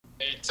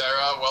Hey,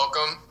 Tyrod,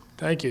 welcome.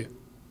 Thank you.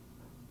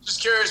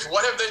 Just curious,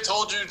 what have they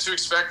told you to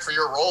expect for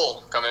your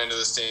role coming into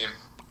this team?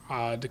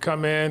 To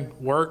come in,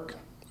 work,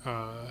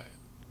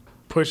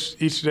 push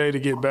each day to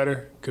get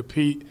better,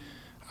 compete,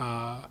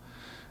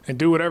 and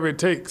do whatever it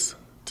takes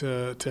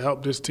to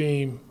help this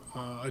team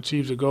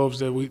achieve the goals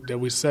that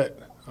we set.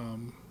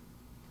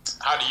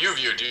 How do you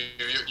view it?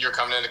 You're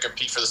coming in to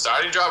compete for the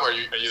starting job, or are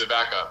you the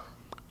backup?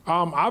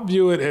 I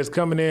view it as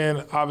coming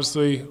in,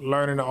 obviously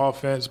learning the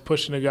offense,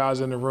 pushing the guys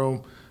in the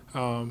room,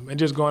 and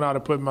just going out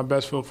and putting my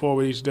best foot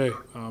forward each day.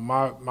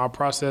 My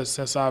process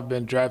since I've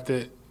been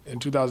drafted in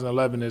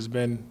 2011 has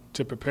been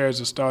to prepare as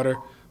a starter.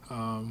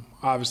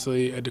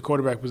 Obviously, at the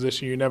quarterback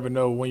position, you never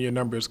know when your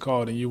number is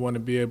called, and you want to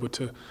be able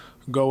to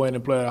go in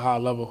and play at a high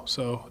level.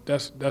 So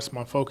that's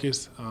my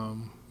focus,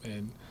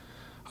 and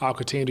I'll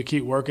continue to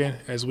keep working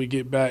as we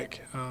get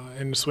back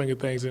in the swing of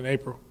things in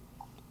April.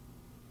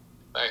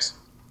 Thanks.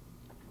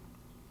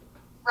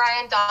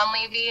 Ryan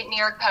Donlevy, New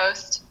York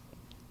Post.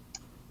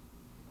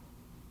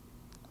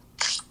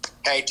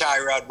 Hey,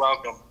 Tyrod,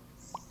 welcome.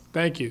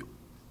 Thank you.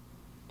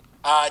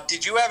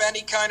 Did you have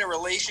any kind of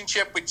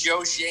relationship with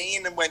Joe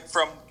Schoen and went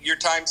from your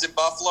times in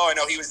Buffalo? I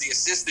know he was the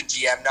assistant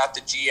GM, not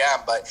the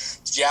GM, but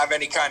did you have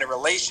any kind of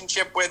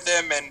relationship with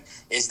him? And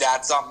is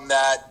that something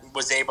that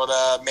was able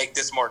to make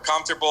this more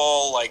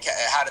comfortable? Like,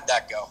 how did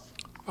that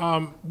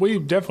go? We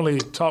definitely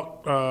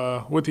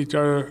talked with each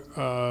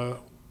other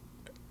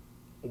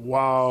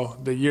while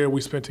the year we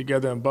spent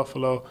together in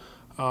Buffalo.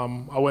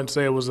 I wouldn't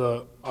say it was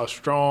a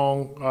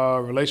strong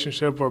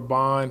relationship or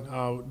bond.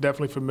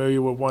 Definitely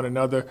familiar with one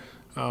another,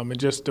 and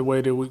just the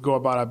way that we go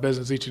about our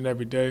business each and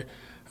every day.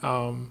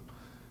 And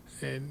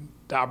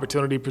the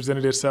opportunity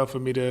presented itself for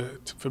me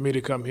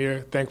to come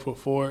here. Thankful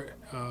for it.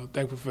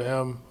 Thankful for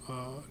him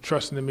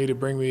trusting in me to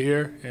bring me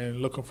here,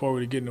 and looking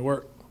forward to getting to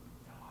work.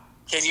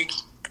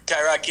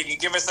 Tyrod, can you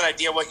give us an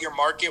idea what your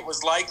market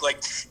was like?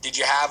 Like, did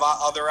you have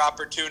other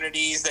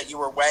opportunities that you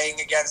were weighing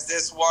against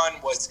this one?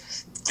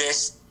 Was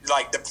this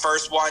like the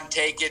first one,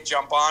 take it,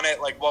 jump on it?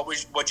 Like,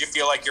 what'd you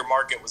feel like your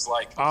market was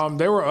like?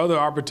 There were other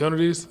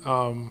opportunities,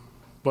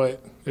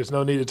 but there's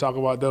no need to talk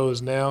about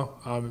those now,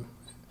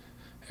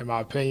 in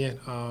my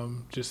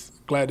opinion.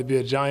 Just glad to be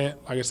a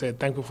Giant. Like I said,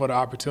 thankful for the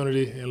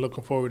opportunity and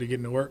looking forward to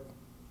getting to work.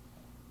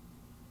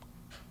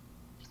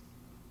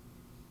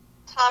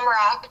 Tom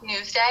Rock,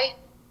 Newsday.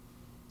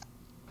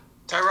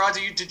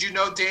 Tyrod, did you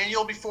know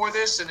Daniel before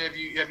this, and have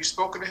you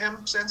spoken to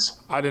him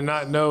since? I did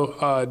not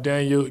know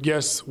Daniel.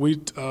 Yes, we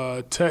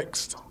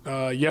text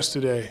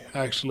yesterday,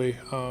 actually,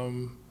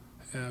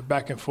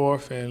 back and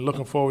forth, and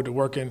looking forward to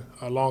working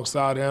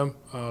alongside him.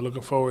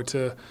 Looking forward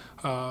to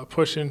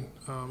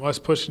us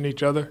pushing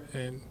each other,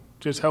 and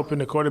just helping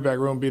the quarterback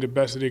room be the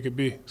best that it could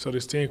be, so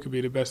this team could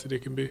be the best that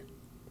it can be.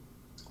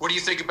 What do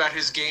you think about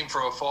his game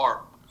from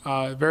afar?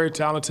 Very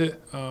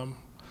talented.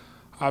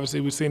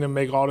 Obviously, we've seen him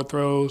make all the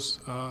throws,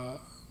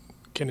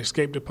 can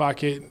escape the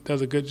pocket,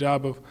 does a good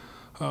job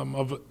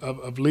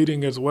of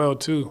leading as well,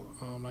 too.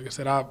 Like I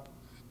said, I've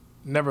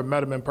never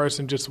met him in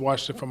person, just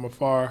watched it from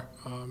afar,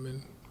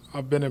 and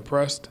I've been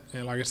impressed.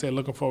 And like I said,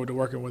 looking forward to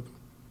working with him.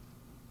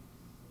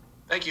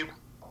 Thank you.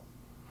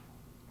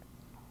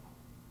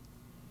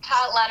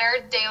 Pat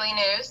Leonard, Daily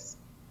News.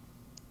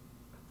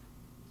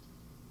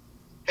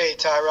 Hey,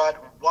 Tyrod,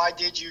 why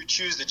did you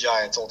choose the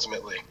Giants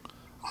ultimately?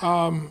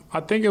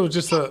 I think it was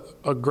just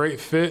a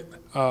great fit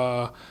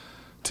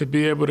to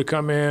be able to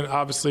come in.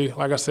 Obviously,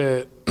 like I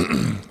said,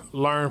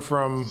 learn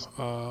from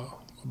a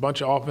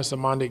bunch of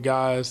offensive-minded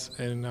guys,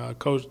 and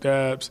Coach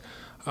Dabbs,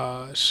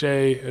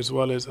 Shea, as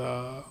well as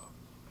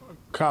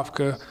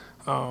Kafka,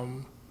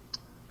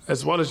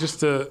 as well as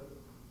just the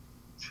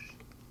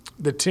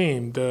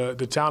team,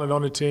 the talent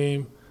on the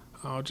team.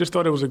 Just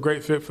thought it was a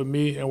great fit for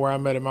me and where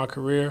I'm at in my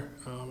career.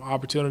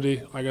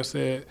 Opportunity, like I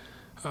said,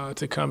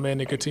 to come in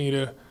and continue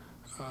to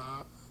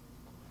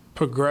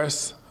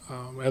progress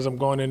as I'm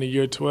going into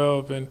year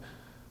 12, and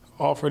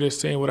offer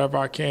this team whatever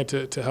I can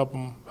to help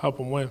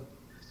them win.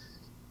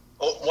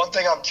 Well, one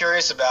thing I'm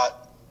curious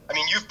about, I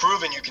mean, you've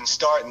proven you can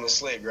start in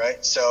this league,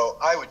 right? So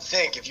I would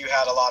think if you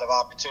had a lot of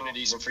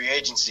opportunities in free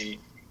agency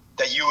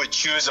that you would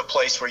choose a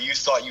place where you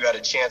thought you had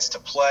a chance to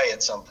play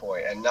at some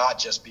point and not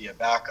just be a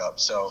backup.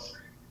 So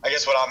I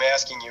guess what I'm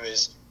asking you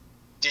is,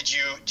 do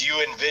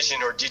you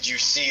envision, or did you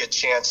see a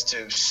chance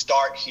to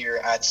start here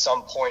at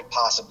some point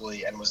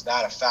possibly, and was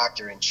that a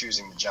factor in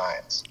choosing the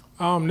Giants?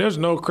 There's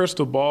no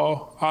crystal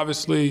ball.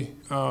 Obviously,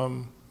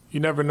 you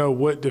never know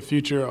what the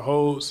future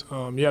holds.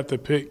 You have to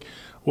pick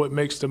what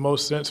makes the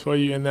most sense for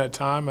you in that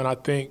time, and I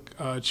think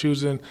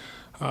choosing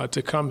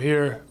to come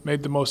here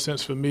made the most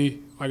sense for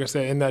me, like I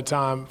said, in that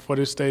time for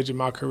this stage of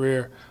my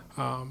career.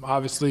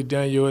 Obviously,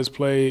 Daniel has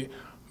played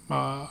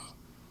a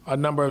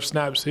number of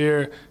snaps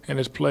here and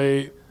has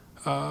played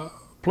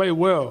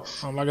well.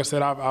 Like I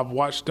said, I've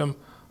watched him.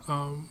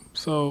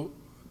 So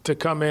to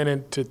come in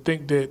and to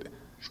think that,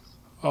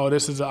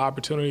 this is an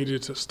opportunity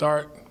to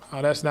start,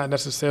 that's not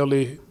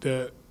necessarily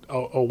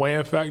a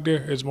weighing factor.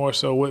 It's more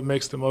so what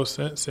makes the most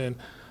sense. And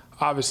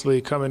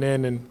obviously coming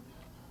in and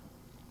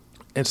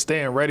and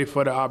staying ready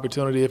for the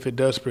opportunity if it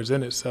does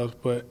present itself.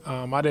 But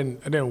I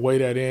didn't weigh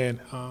that in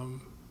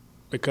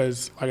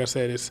because, like I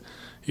said,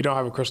 you don't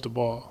have a crystal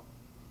ball.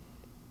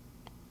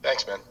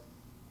 Thanks, man.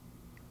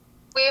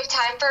 We have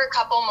time for a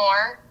couple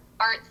more.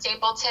 Art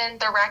Stapleton,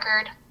 The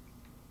Record.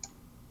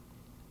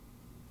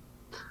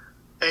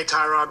 Hey,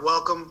 Tyrod,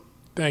 welcome.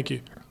 Thank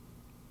you.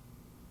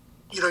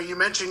 You know, you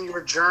mentioned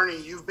your journey.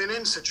 You've been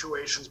in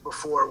situations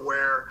before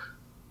where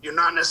you're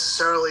not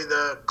necessarily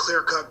the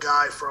clear-cut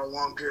guy for a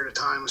long period of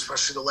time,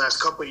 especially the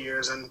last couple of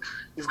years, and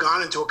you've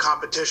gone into a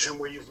competition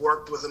where you've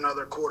worked with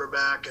another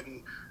quarterback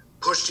and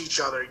pushed each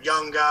other,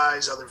 young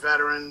guys, other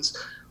veterans.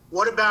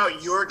 What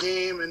about your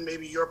game and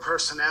maybe your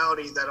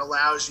personality that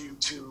allows you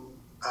to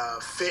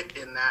fit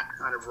in that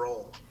kind of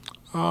role?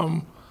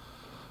 I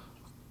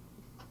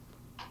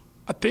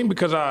think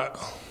because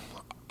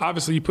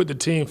obviously you put the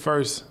team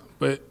first,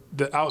 but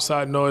the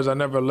outside noise I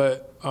never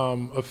let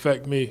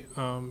affect me.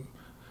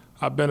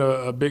 I've been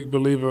a big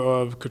believer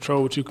of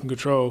control what you can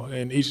control,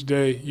 and each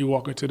day you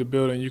walk into the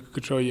building, you can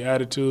control your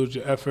attitude,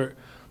 your effort,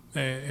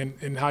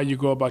 and how you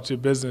go about your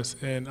business.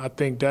 And I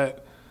think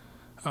that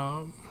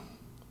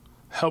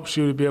helps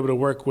you to be able to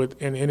work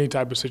in any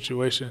type of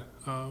situation.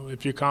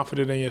 If you're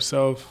confident in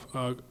yourself,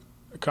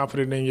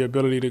 confident in your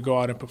ability to go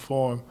out and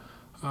perform,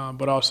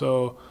 but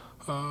also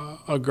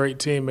a great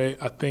teammate,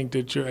 I think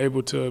that you're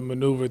able to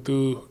maneuver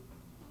through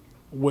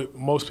what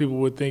most people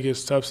would think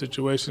is tough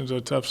situations or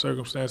tough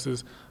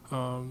circumstances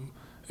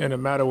in a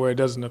matter where it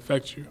doesn't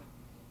affect you.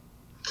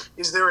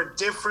 Is there a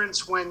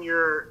difference when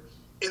you're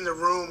in the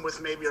room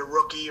with maybe a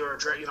rookie or a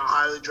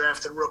highly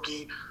drafted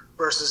rookie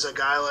versus a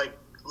guy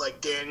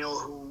like Daniel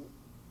who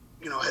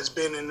has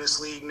been in this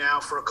league now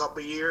for a couple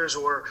of years,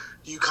 or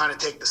do you kind of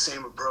take the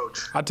same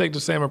approach? I take the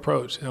same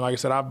approach. And like I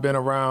said, I've been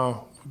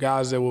around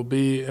guys that will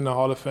be in the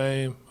Hall of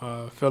Fame,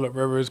 Phillip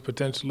Rivers,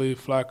 potentially,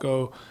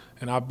 Flacco,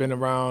 and I've been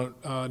around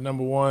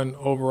 #1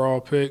 overall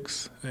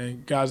picks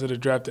and guys that are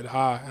drafted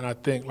high. And I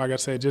think, like I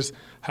said, just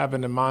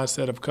having the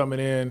mindset of coming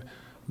in,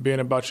 being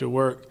about your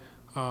work,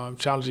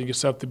 challenging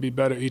yourself to be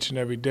better each and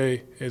every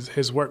day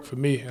has worked for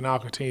me, and I'll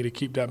continue to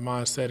keep that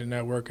mindset and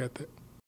that work ethic.